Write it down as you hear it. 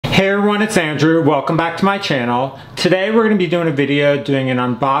Hey everyone, it's Andrew. Welcome back to my channel. Today we're going to be doing a video doing an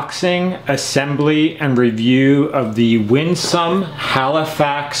unboxing, assembly, and review of the Winsome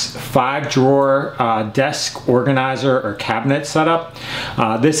Halifax 5-drawer desk organizer or cabinet setup.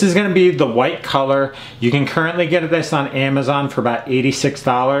 This is going to be the white color. You can currently get this on Amazon for about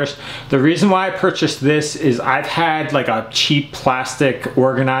 $86. The reason why I purchased this is I've had like a cheap plastic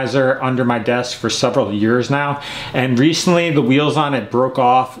organizer under my desk for several years now, and recently the wheels on it broke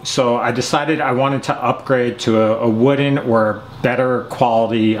off. So I decided I wanted to upgrade to a wooden or better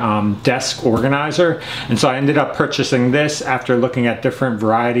quality desk organizer, and so I ended up purchasing this after looking at different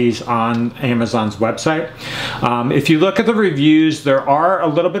varieties on Amazon's website. If you look at the reviews, there are a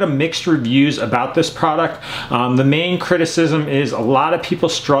little bit of mixed reviews about this product. The main criticism is a lot of people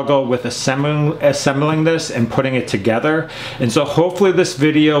struggle with assembling this and putting it together, and so hopefully this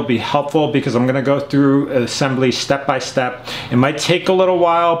video will be helpful because I'm going to go through assembly step by step. It might take a little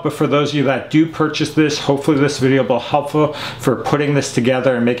while, but for those of you that do purchase this, hopefully this video will be helpful for putting this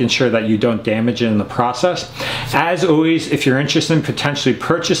together and making sure that you don't damage it in the process. As always, if you're interested in potentially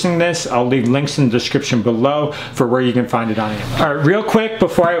purchasing this, I'll leave links in the description below for where you can find it on Amazon. All right, real quick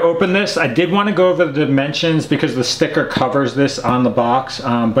before I open this, I did want to go over the dimensions because the sticker covers this on the box,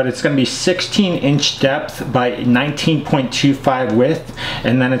 but it's going to be 16-inch depth by 19.25 width,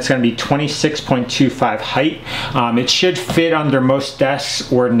 and then it's going to be 26.25 height. It should fit under most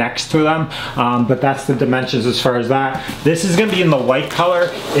desks or next to them, but that's the dimensions as far as that. This is going to be in the white color.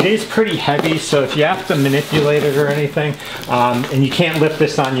 It is pretty heavy, so if you have to manipulate it or anything, and you can't lift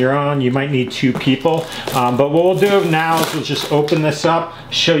this on your own, you might need two people. But what we'll do now is we'll just open this up,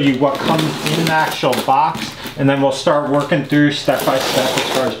 show you what comes in the actual box, and then we'll start working through step by step as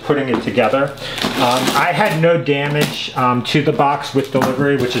far as putting it together. I had no damage to the box with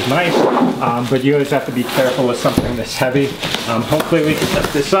delivery, which is nice, but you always have to be careful with something this heavy. Hopefully we can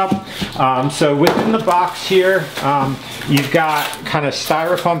lift this up. So within the box here, you've got kind of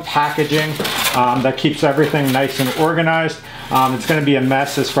styrofoam packaging that keeps everything nice and organized. It's going to be a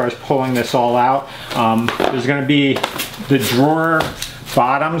mess as far as pulling this all out. There's going to be the drawer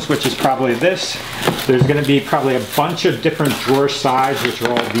bottoms, which is probably this. There's going to be probably a bunch of different drawer sides, which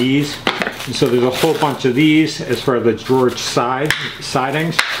are all these. And so there's a whole bunch of these as far as the drawer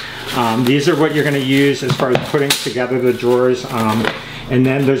sidings. These are what you're going to use as far as putting together the drawers. And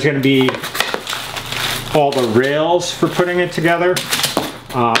then there's going to be all the rails for putting it together.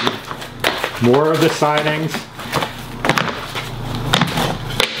 More of the sidings.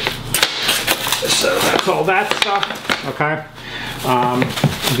 So that's all that stuff, okay?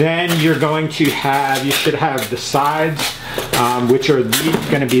 Then you're going to have, you should have the sides, which are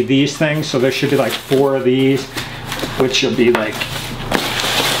going to be these things. So there should be like 4 of these, which will be like,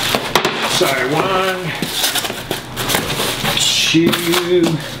 sorry, 1, 2,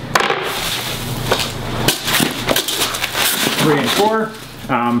 3, and 4.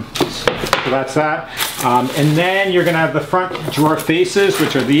 So that's that. And then you're going to have the front drawer faces,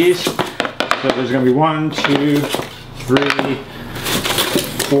 which are these. So there's going to be 1, 2, 3,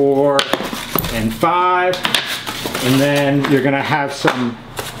 4, and 5. And then you're going to have some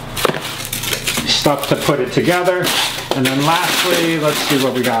stuff to put it together. And then lastly, let's see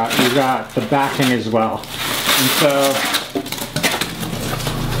what we got. We got the backing as well. And so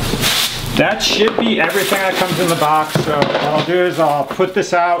that should be everything that comes in the box. So what I'll do is I'll put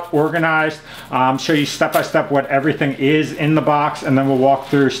this out organized, show you step by step what everything is in the box, and then we'll walk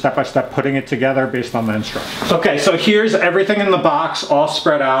through step by step putting it together based on the instructions. Okay, so here's everything in the box all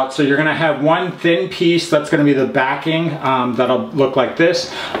spread out. So you're gonna have one thin piece that's gonna be the backing that'll look like this.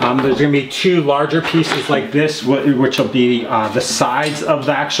 There's gonna be 2 larger pieces like this, which will be the sides of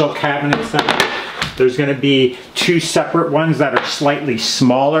the actual cabinet setup. There's going to be 2 separate ones that are slightly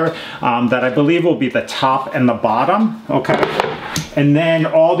smaller that I believe will be the top and the bottom, okay? And then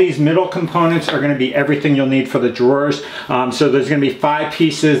all these middle components are going to be everything you'll need for the drawers. So there's going to be 5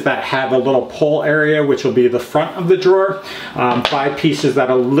 pieces that have a little pull area, which will be the front of the drawer. 5 pieces that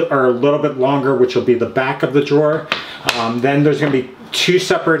are a little bit longer, which will be the back of the drawer. Then there's going to be 2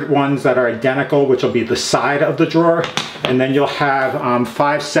 separate ones that are identical, which will be the side of the drawer. And then you'll have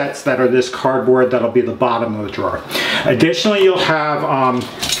 5 sets that are this cardboard that'll be the bottom of the drawer. Additionally, you'll have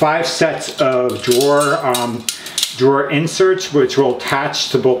 5 sets of drawer inserts, which will attach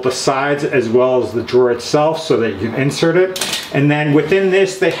to both the sides as well as the drawer itself so that you can insert it. And then within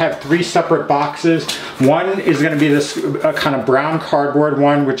this, they have 3 separate boxes. One is going to be this kind of brown cardboard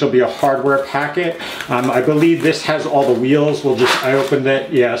one, which will be a hardware packet. I believe this has all the wheels. I opened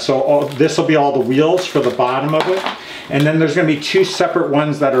it, yeah, so this will be all the wheels for the bottom of it. and then there's going to be two separate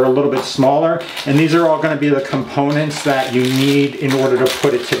ones that are a little bit smaller, and these are all going to be the components that you need in order to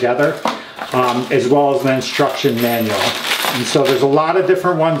put it together, as well as the instruction manual. And so there's a lot of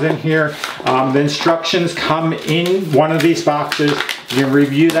different ones in here. The instructions come in one of these boxes. You can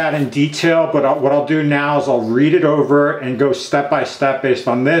review that in detail, but what I'll do now is I'll read it over and go step by step based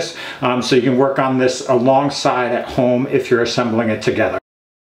on this, so you can work on this alongside at home if you're assembling it together.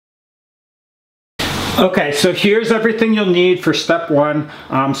 Okay, so here's everything you'll need for step one.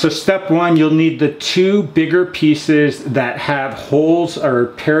 So step one, you'll need the two bigger pieces that have holes or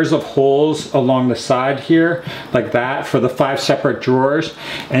pairs of holes along the side here, like that, for the 5 separate drawers.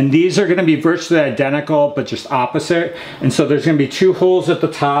 And these are gonna be virtually identical, but just opposite. And so there's gonna be 2 holes at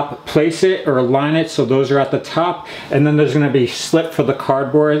the top. Place it or align it so those are at the top. And then there's gonna be slit for the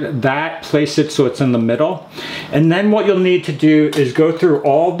cardboard. That, place it so it's in the middle. And then what you'll need to do is go through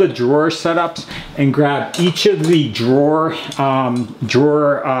all the drawer setups and grab each of the drawer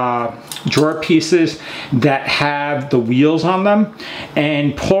pieces that have the wheels on them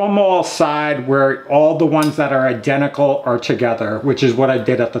and pull them all aside where all the ones that are identical are together, which is what I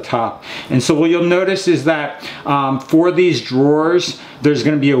did at the top. And so what you'll notice is that for these drawers, there's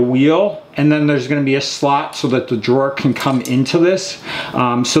going to be a wheel, and then there's going to be a slot so that the drawer can come into this.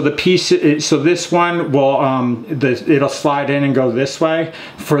 So this one will it'll slide in and go this way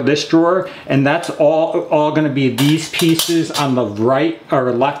for this drawer, and that's all going to be these pieces on the right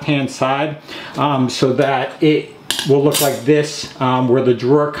or left hand side, so that it will look like this, where the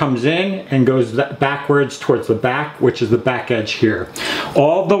drawer comes in and goes backwards towards the back, which is the back edge here.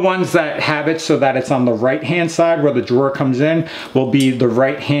 All the ones that have it so that it's on the right hand side where the drawer comes in will be the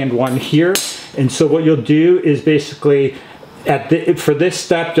right hand one here. And so what you'll do is basically for this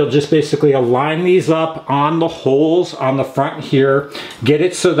step, you'll just basically align these up on the holes on the front here, get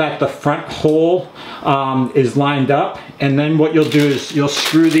it so that the front hole is lined up, and then what you'll do is you'll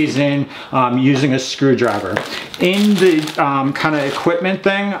screw these in using a screwdriver. In the kind of equipment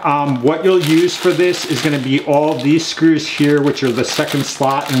thing, what you'll use for this is going to be all these screws here, which are the second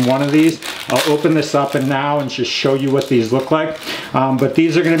slot in one of these. I'll open this up and just show you what these look like. But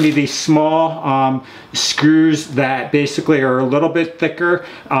these are going to be these small screws that basically are a little bit thicker,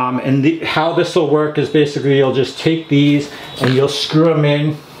 and how this will work is basically you'll just take these and you'll screw them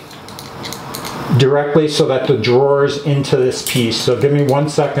in directly so that the drawer's into this piece. So give me 1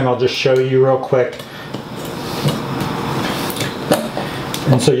 second, I'll just show you real quick.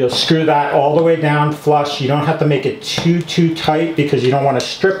 And so you'll screw that all the way down flush. You don't have to make it too tight because you don't want to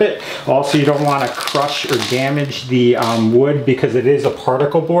strip it. Also, you don't want to crush or damage the wood because it is a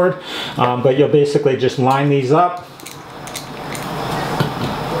particle board. But you'll basically just line these up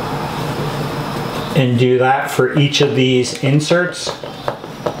and do that for each of these inserts.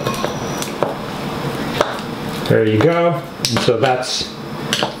 There you go.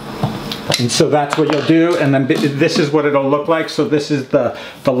 And so that's what you'll do, and then this is what it'll look like. So this is the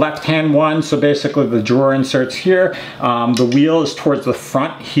left hand one, so basically the drawer inserts here, the wheel is towards the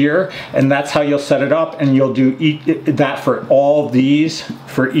front here, and that's how you'll set it up, and you'll do that for all these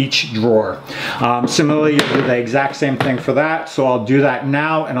for each drawer. Similarly, you'll do the exact same thing for that, so I'll do that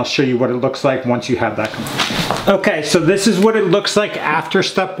now and I'll show you what it looks like once you have that complete. Okay, so this is what it looks like after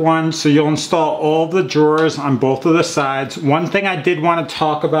step one. So you'll install all the drawers on both of the sides. One thing I did want to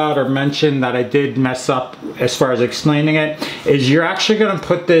talk about or mention that I did mess up as far as explaining it is you're actually going to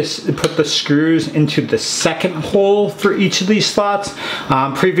put the screws into the second hole for each of these slots.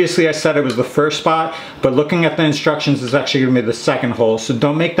 Previously I said it was the first spot, but looking at the instructions, it's actually going to be the second hole. So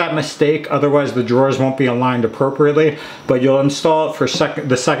don't make that mistake, otherwise the drawers won't be aligned appropriately. But you'll install it for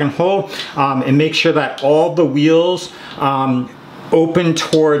the second hole, and make sure that all the wheels open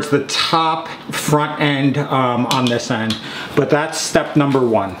towards the top front end on this end. But that's step number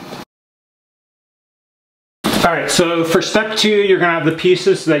one. All right, so for step two, you're gonna have the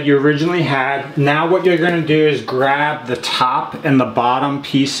pieces that you originally had. Now what you're gonna do is grab the top and the bottom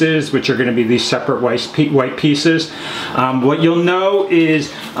pieces, which are gonna be these separate white pieces. What you'll know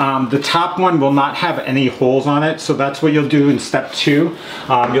is the top one will not have any holes on it, so that's what you'll do in step two.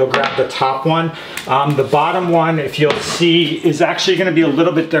 You'll grab the top one. The bottom one, if you'll see, is actually gonna be a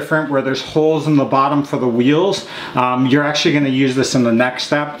little bit different where there's holes in the bottom for the wheels. You're actually gonna use this in the next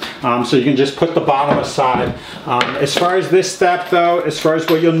step. So you can just put the bottom aside. As far as this step though, as far as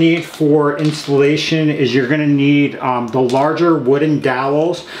what you'll need for installation is you're going to need the larger wooden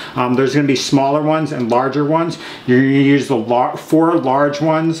dowels. There's going to be smaller ones and larger ones. You're going to use the 4 large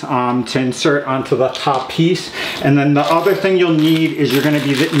ones to insert onto the top piece. And then the other thing you'll need is you're going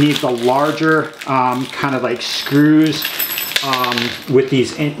to need the larger kind of like screws with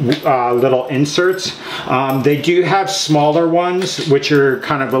these little inserts. They do have smaller ones, which are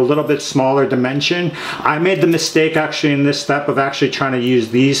kind of a little bit smaller dimension. I made the mistake actually in this step of actually trying to use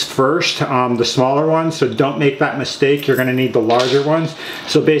these first, the smaller ones, so don't make that mistake. You're gonna need the larger ones.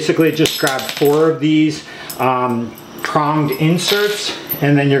 So basically just grab 4 of these pronged inserts,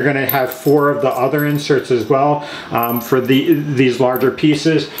 and then you're going to have 4 of the other inserts as well for these larger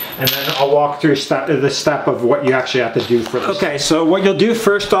pieces, and then I'll walk through the step of what you actually have to do for this. Okay, so what you'll do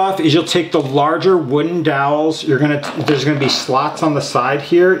first off is you'll take the larger wooden dowels. There's going to be slots on the side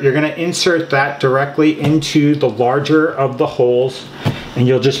here. You're going to insert that directly into the larger of the holes, and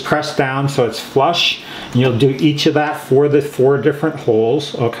you'll just press down so it's flush, and you'll do each of that for the 4 different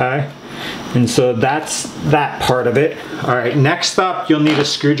holes, okay? And so that's that part of it. All right, next up, you'll need a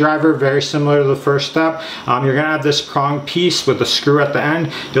screwdriver, very similar to the first step. You're gonna have this prong piece with a screw at the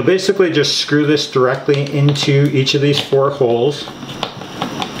end. You'll basically just screw this directly into each of these 4 holes.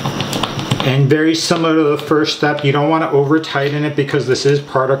 And very similar to the first step, you don't want to over tighten it because this is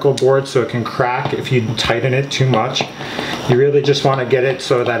particle board, so it can crack if you tighten it too much. You really just want to get it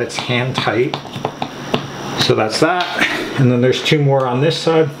so that it's hand tight. So that's that. And then there's 2 more on this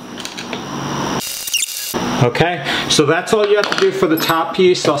side. Okay, so that's all you have to do for the top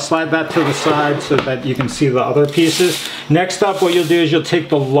piece. I'll slide that to the side so that you can see the other pieces. Next up, what you'll do is you'll take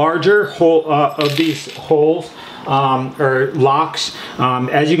the larger hole of these holes or locks.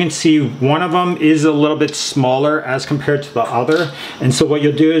 As you can see, one of them is a little bit smaller as compared to the other. And so what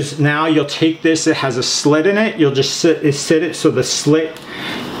you'll do is now you'll take this, it has a slit in it. You'll just sit it so the slit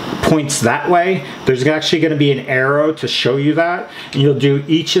points that way. There's actually going to be an arrow to show you that, and you'll do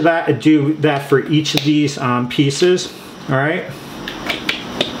that for each of these pieces. All right,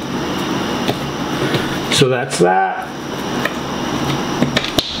 so that's that.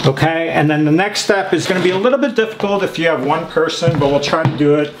 Okay, and then the next step is going to be a little bit difficult if you have one person, but we'll try to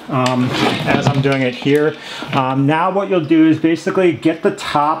do it as I'm doing it here. Now what you'll do is basically get the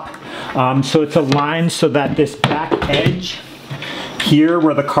top so it's aligned so that this back edge here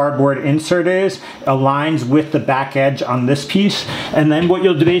where the cardboard insert is aligns with the back edge on this piece. And then what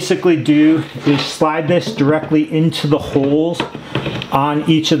you'll basically do is slide this directly into the holes on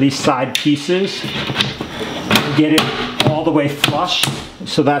each of these side pieces and get it all the way flush.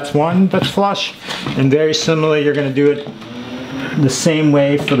 So that's one that's flush, and very similarly you're going to do it the same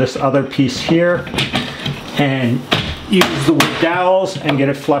way for this other piece here, and use the wood dowels and get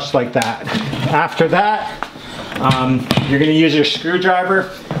it flush like that. After that, you're going to use your screwdriver.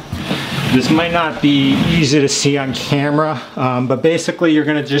 This might not be easy to see on camera, but basically you're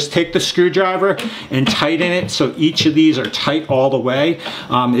going to just take the screwdriver and tighten it so each of these are tight all the way.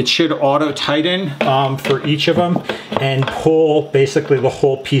 It should auto tighten for each of them and pull basically the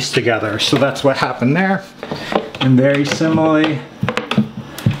whole piece together. So that's what happened there. And very similarly,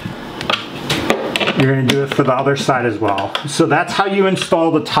 you're going to do it for the other side as well. So that's how you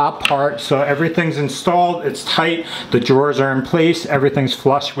install the top part. So everything's installed, it's tight, the drawers are in place, everything's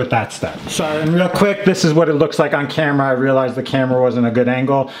flush with that step. So and real quick, this is what it looks like on camera. I realized the camera wasn't a good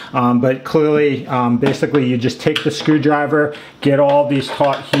angle, but clearly, basically you just take the screwdriver, get all these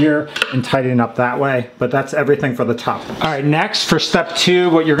taut here and tighten up that way. But that's everything for the top. All right, next for step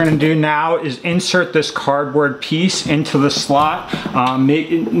 2, what you're going to do now is insert this cardboard piece into the slot.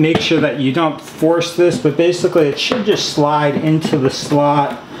 Make sure that you don't force this, but basically it should just slide into the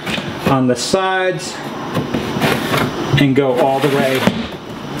slot on the sides and go all the way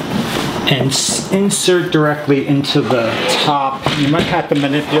and insert directly into the top. You might have to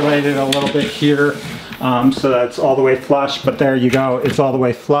manipulate it a little bit here so that's all the way flush, but there you go, it's all the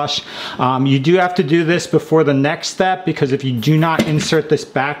way flush. You do have to do this before the next step, because if you do not insert this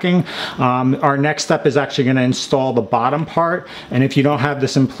backing, our next step is actually going to install the bottom part, and if you don't have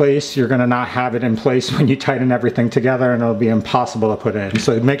this in place, you're going to not have it in place when you tighten everything together, and it'll be impossible to put in.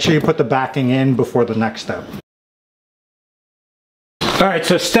 So make sure you put the backing in before the next step. All right,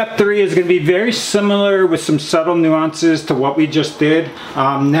 so step 3 is going to be very similar with some subtle nuances to what we just did.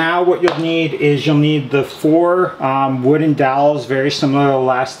 Now what you'll need is you'll need the 4 wooden dowels, very similar to the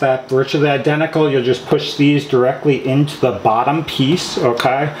last step, virtually identical. You'll just push these directly into the bottom piece,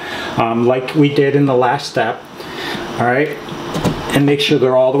 okay, like we did in the last step. All right, and make sure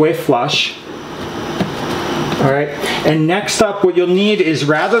they're all the way flush. All right, and next up what you'll need is,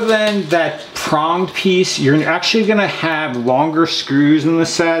 rather than that pronged piece, you're actually gonna have longer screws in the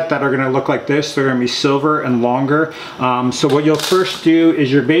set that are gonna look like this. They're gonna be silver and longer. So what you'll first do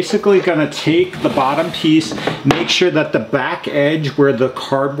is you're basically gonna take the bottom piece, make sure that the back edge where the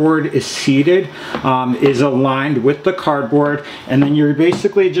cardboard is seated is aligned with the cardboard, and then you're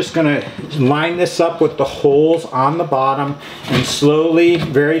basically just gonna line this up with the holes on the bottom and slowly,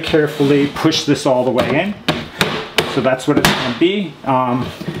 very carefully push this all the way in. So that's what it's going to be.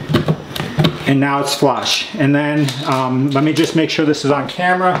 And now it's flush. And then let me just make sure this is on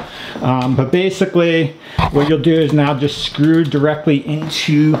camera. But basically what you'll do is now just screw directly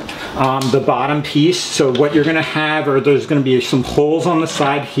into the bottom piece. So what you're going to have are there's going to be some holes on the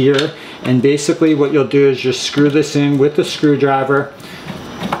side here. And basically what you'll do is just screw this in with the screwdriver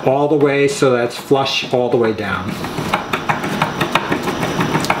all the way so that it's flush all the way down.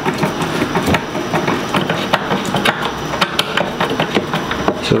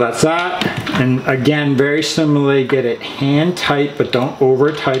 So that's that, and again, very similarly, get it hand tight, but don't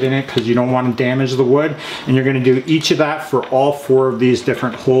over tighten it because you don't want to damage the wood. And you're going to do each of that for all 4 of these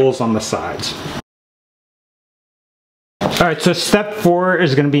different holes on the sides. All right, so step 4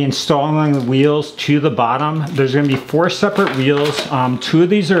 is going to be installing the wheels to the bottom. There's going to be 4 separate wheels. 2 of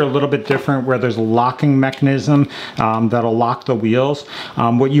these are a little bit different where there's a locking mechanism that'll lock the wheels.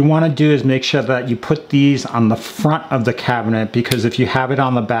 What you want to do is make sure that you put these on the front of the cabinet, because if you have it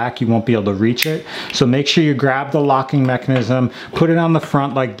on the back, you won't be able to reach it. So make sure you grab the locking mechanism, put it on the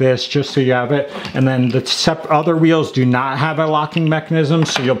front like this, just so you have it. And then the other wheels do not have a locking mechanism,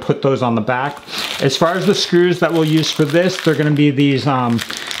 so you'll put those on the back. As far as the screws that we'll use for this, they're going to be these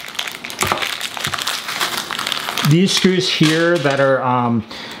screws here that are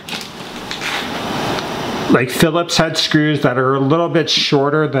like Phillips head screws that are a little bit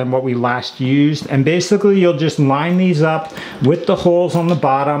shorter than what we last used. And basically you'll just line these up with the holes on the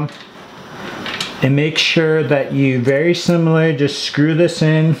bottom and make sure that you very similarly just screw this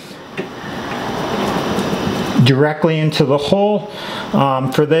in directly into the hole.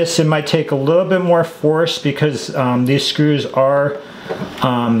 For this, it might take a little bit more force because these screws are,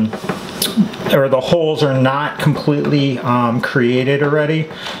 or the holes are not completely created already,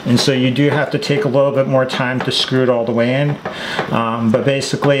 and so you do have to take a little bit more time to screw it all the way in. But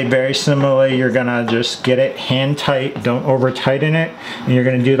basically, very similarly, you're gonna just get it hand tight, don't over tighten it, and you're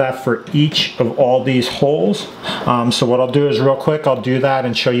gonna do that for each of all these holes. So what I'll do is real quick, I'll do that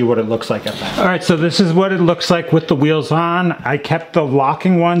and show you what it looks like at that. All right, so this is what it looks like with the wheels on. I kept the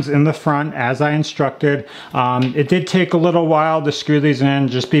locking ones in the front as I instructed. It did take a little while to screw these in.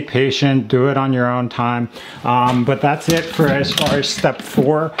 Just be patient, do it on your own time. But that's it for as far as step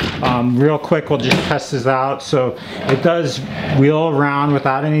 4. Real quick, we'll just test this out. So it does wheel around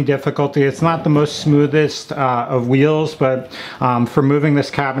without any difficulty. It's not the most smoothest of wheels, but for moving this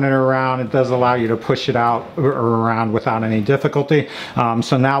cabinet around, it does allow you to push it out or around without any difficulty.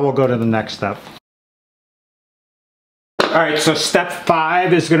 So now we'll go to the next step. All right, so step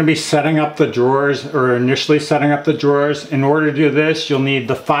 5 is going to be setting up the drawers, or initially setting up the drawers. In order to do this, you'll need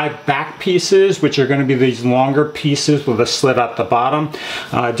the 5 back pieces, which are going to be these longer pieces with a slit at the bottom.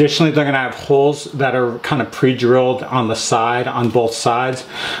 Additionally, they're going to have holes that are kind of pre-drilled on the side, on both sides.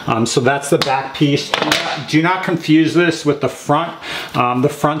 So that's the back piece. Do not confuse this with the front. The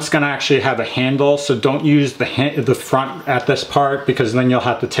front's going to actually have a handle, so don't use the front at this part, because then you'll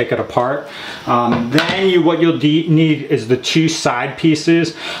have to take it apart. What you'll need is the 2 side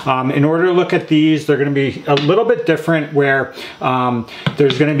pieces. In order to look at these, they're going to be a little bit different, where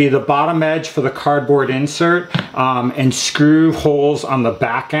there's going to be the bottom edge for the cardboard insert and screw holes on the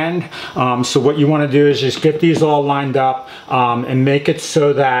back end. So what you want to do is just get these all lined up and make it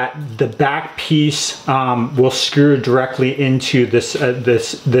so that the back piece will screw directly into this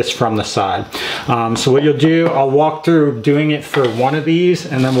from the side. So what you'll do, I'll walk through doing it for one of these,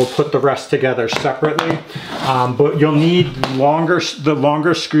 and then we'll put the rest together separately. But you'll need the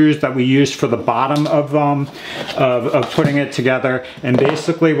longer screws that we used for the bottom of putting it together. And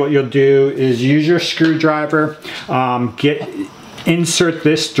basically what you'll do is use your screwdriver, insert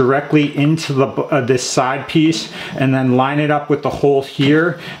this directly into this side piece, and then line it up with the hole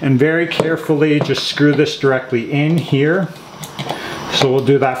here, and very carefully just screw this directly in here. So we'll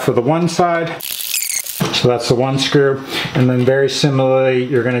do that for the one side. So that's the one screw, and then very similarly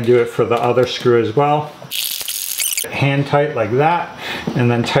you're going to do it for the other screw as well. Hand tight like that, and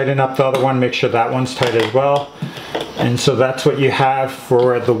then tighten up the other one, make sure that one's tight as well. And so that's what you have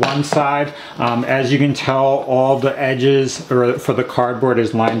for the one side. As you can tell, all the edges for the cardboard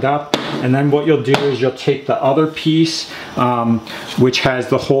is lined up. And then what you'll do is you'll take the other piece, which has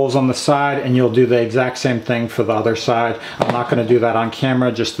the holes on the side, and you'll do the exact same thing for the other side. I'm not going to do that on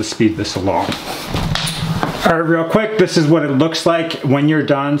camera just to speed this along. All right, real quick, this is what it looks like when you're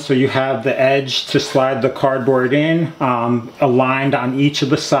done. So you have the edge to slide the cardboard in, aligned on each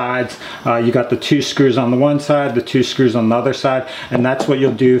of the sides. You got the 2 screws on the one side, the 2 screws on the other side, and that's what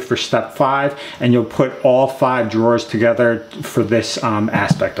you'll do for step 5, and you'll put all 5 drawers together for this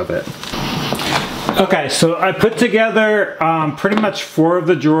aspect of it. Okay, so I put together pretty much 4 of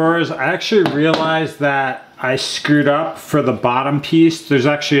the drawers. I actually realized that I screwed up for the bottom piece. There's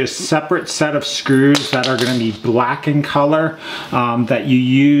actually a separate set of screws that are going to be black in color that you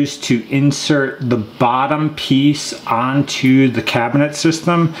use to insert the bottom piece onto the cabinet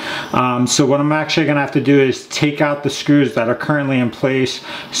system. So what I'm actually going to have to do is take out the screws that are currently in place,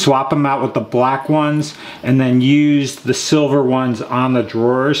 swap them out with the black ones, and then use the silver ones on the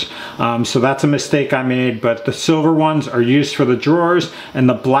drawers. So that's a mistake I made, but the silver ones are used for the drawers and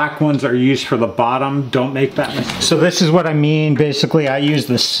the black ones are used for the bottom. Don't make that mistake. So this is what I mean. Basically, I use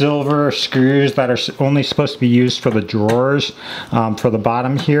the silver screws that are only supposed to be used for the drawers for the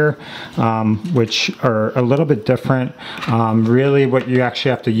bottom here, which are a little bit different. Really what you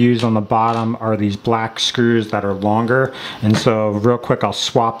actually have to use on the bottom are these black screws that are longer. And so real quick, I'll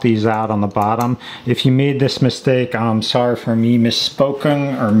swap these out on the bottom. If you made this mistake, I'm sorry for me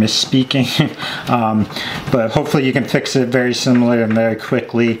misspoken or misspeaking, but hopefully you can fix it very similar and very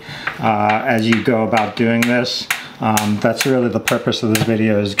quickly as you go about doing this. That's really the purpose of this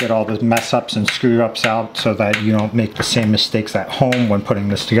video, is get all the mess ups and screw ups out so that you don't make the same mistakes at home when putting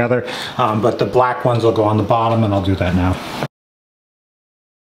this together. But the black ones will go on the bottom, and I'll do that now.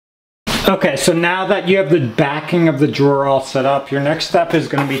 Okay, so now that you have the backing of the drawer all set up, your next step is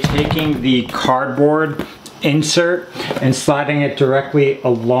going to be taking the cardboard insert and sliding it directly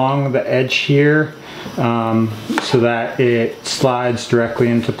along the edge here, so that it slides directly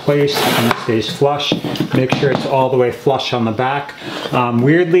into place and stays flush. Make sure it's all the way flush on the back.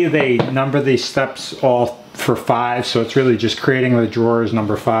 Weirdly, they number these steps all for 5, so it's really just creating the drawers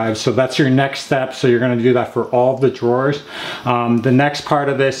number 5. So that's your next step. So you're going to do that for all of the drawers. The next part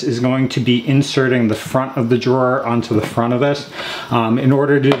of this is going to be inserting the front of the drawer onto the front of this. In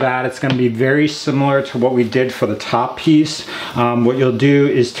order to do that, it's going to be very similar to what we did for the top piece. What you'll do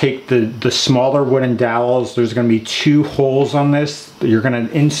is take the smaller wooden dowels. There's going to be 2 holes on this. You're going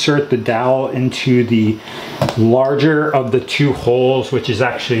to insert the dowel into the larger of the 2 holes, which is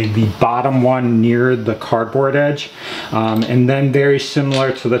actually the bottom one near the cardboard edge. And then very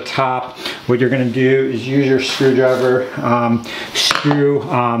similar to the top, what you're going to do is use your screwdriver, screw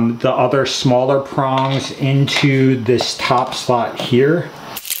the other smaller prongs into this top slot here.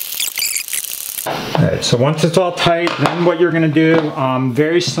 Alright, so once it's all tight, then what you're going to do,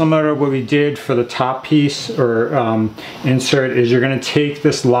 very similar to what we did for the top piece or insert, is you're going to take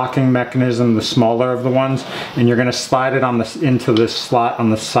this locking mechanism, the smaller of the ones, and you're going to slide it on into this slot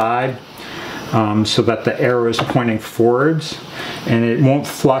on the side, so that the arrow is pointing forwards, and it won't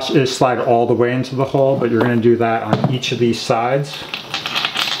slide all the way into the hole, but you're going to do that on each of these sides.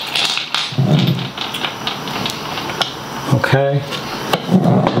 Okay.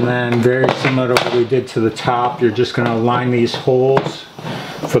 And then very similar to what we did to the top, you're just going to align these holes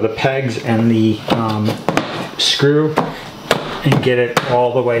for the pegs and the screw and get it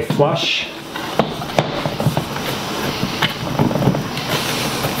all the way flush.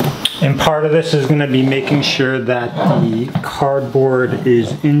 And part of this is going to be making sure that the cardboard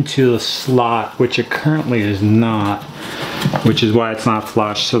is into the slot, which it currently is not, which is why it's not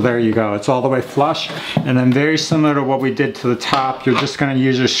flush. So there you go, it's all the way flush. And then very similar to what we did to the top, you're just going to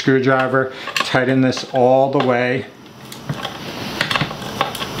use your screwdriver, tighten this all the way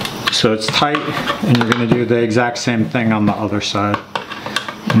so it's tight, and you're going to do the exact same thing on the other side.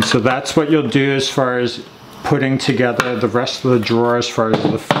 And so that's what you'll do as far as putting together the rest of the drawer, as far as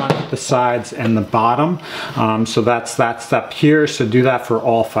the front, the sides, and the bottom. So that's that step here, so do that for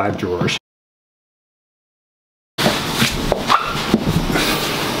all 5 drawers.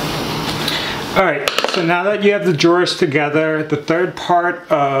 Alright, so now that you have the drawers together, the third part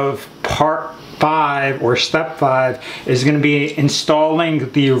of part 5 or step 5 is going to be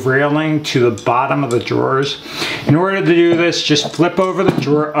installing the railing to the bottom of the drawers. In order to do this, just flip over the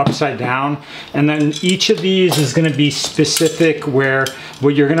drawer upside down, and then each of these is going to be specific, where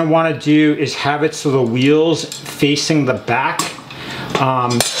what you're going to want to do is have it so the wheels facing the back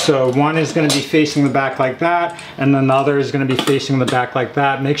So one is going to be facing the back like that, and then the other is going to be facing the back like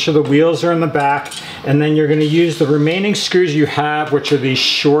that. Make sure the wheels are in the back, and then you're going to use the remaining screws you have, which are these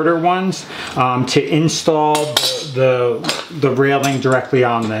shorter ones, to install the railing directly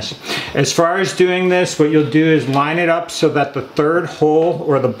on this. As far as doing this, what you'll do is line it up so that the third hole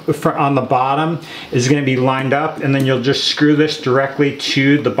or on the bottom is going to be lined up, and then you'll just screw this directly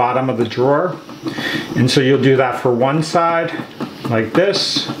to the bottom of the drawer. And so you'll do that for one side like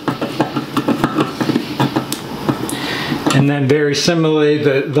this, and then very similarly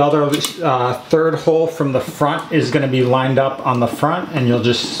the other third hole from the front is going to be lined up on the front, and you'll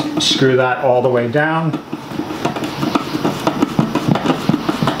just screw that all the way down.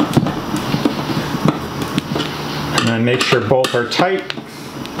 And then make sure both are tight.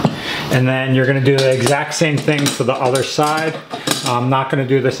 And then you're going to do the exact same thing for the other side. I'm not going to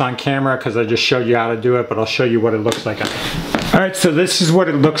do this on camera because I just showed you how to do it, but I'll show you what it looks like. Alright, so this is what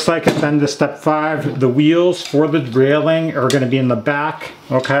it looks like at the end of step 5. The wheels for the railing are going to be in the back,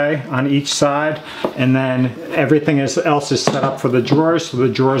 okay, on each side. And then everything else is set up for the drawers, so the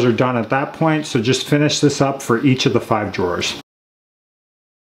drawers are done at that point. So just finish this up for each of the 5 drawers.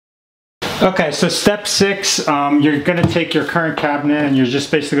 Okay, so step 6, you're going to take your current cabinet and you're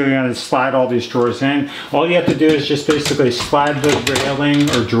just basically going to slide all these drawers in. All you have to do is just basically slide the railing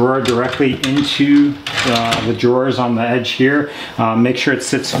or drawer directly into the drawers on the edge here. Make sure it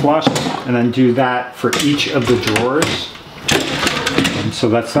sits flush, and then do that for each of the drawers. And so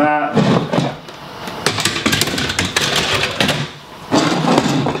that's that.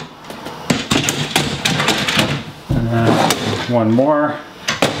 And then one more.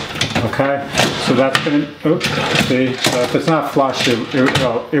 Okay, so that's gonna, oops, see, so if it's not flush,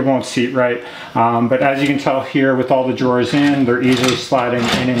 it won't seat right. But as you can tell here, with all the drawers in, they're easily sliding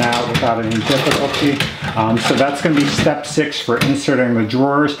in and out without any difficulty. So that's gonna be step 6 for inserting the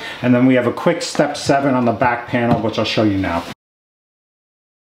drawers. And then we have a quick step 7 on the back panel, which I'll show you now.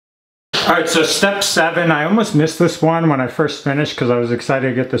 Alright, so step 7, I almost missed this one when I first finished because I was excited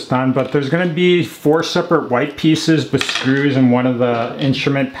to get this done, but there's going to be 4 separate white pieces with screws in one of the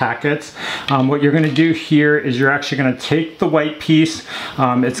instrument packets. What you're going to do here is you're actually going to take the white piece,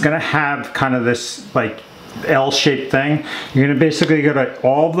 it's going to have kind of this like L-shaped thing. You're going to basically go to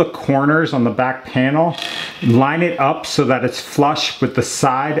all the corners on the back panel, line it up so that it's flush with the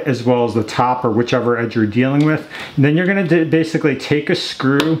side as well as the top or whichever edge you're dealing with. And then you're going to basically take a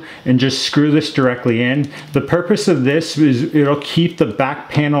screw and just screw this directly in. The purpose of this is it'll keep the back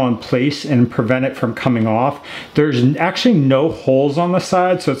panel in place and prevent it from coming off. There's actually no holes on the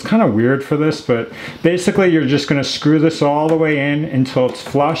side, so it's kind of weird for this, but basically you're just going to screw this all the way in until it's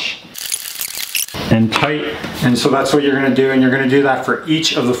flush and tight. And so that's what you're going to do, and you're going to do that for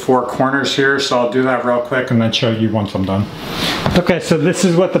each of the 4 corners here. So I'll do that real quick and then show you once I'm done. Okay, so this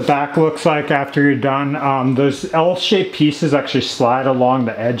is what the back looks like after you're done. Those L-shaped pieces actually slide along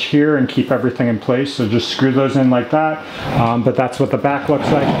the edge here and keep everything in place, so just screw those in like that. But that's what the back looks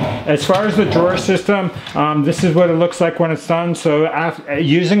like. As far as the drawer system, this is what it looks like when it's done. So after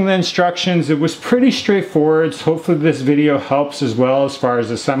using the instructions, it was pretty straightforward. So hopefully this video helps as well as far as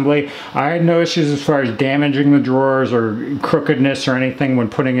assembly. I had no issues as far as damaging the drawers or crookedness or anything when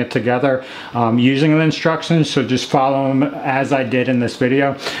putting it together using the instructions, so just follow them as I did in this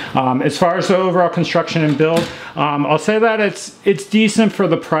video. As far as the overall construction and build, I'll say that it's decent for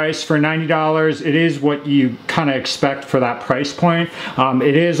the price. For $90, it is what you kind of expect for that price point.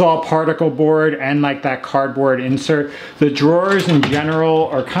 It is all particle board and like that cardboard insert. The drawers in general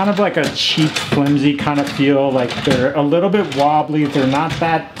are kind of like a cheap, flimsy kind of feel. Like they're a little bit wobbly. They're not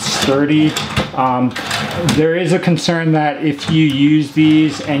that sturdy. There is a concern that if you use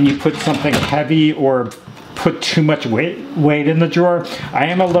these and you put something heavy or put too much weight in the drawer, I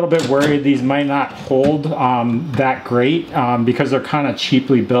am a little bit worried these might not hold that great because they're kind of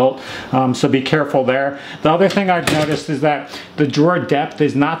cheaply built, so be careful there. The other thing I've noticed is that the drawer depth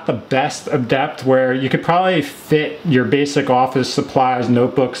is not the best of depth, where you could probably fit your basic office supplies,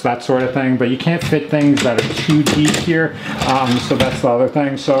 notebooks, that sort of thing, but you can't fit things that are too deep here, so that's the other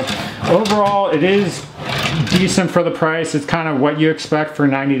thing. So overall, it is decent for the price. It's kind of what you expect for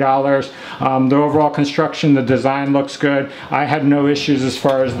 $90. The overall construction, the design looks good. I had no issues as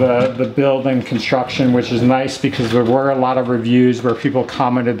far as the build and construction, which is nice because there were a lot of reviews where people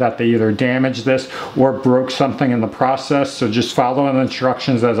commented that they either damaged this or broke something in the process. So just follow the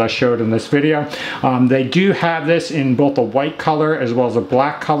instructions as I showed in this video. They do have this in both a white color as well as a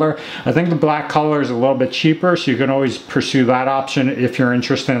black color. I think the black color is a little bit cheaper, so you can always pursue that option if you're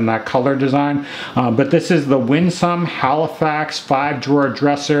interested in that color design. But this is the Winsome Halifax 5-drawer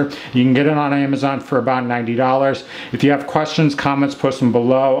dresser. You can get it on Amazon for about $90. If you have questions, comments, post them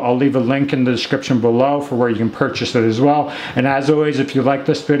below. I'll leave a link in the description below for where you can purchase it as well. And as always, if you like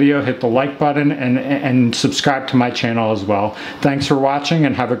this video, hit the like button and subscribe to my channel as well. Thanks for watching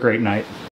and have a great night.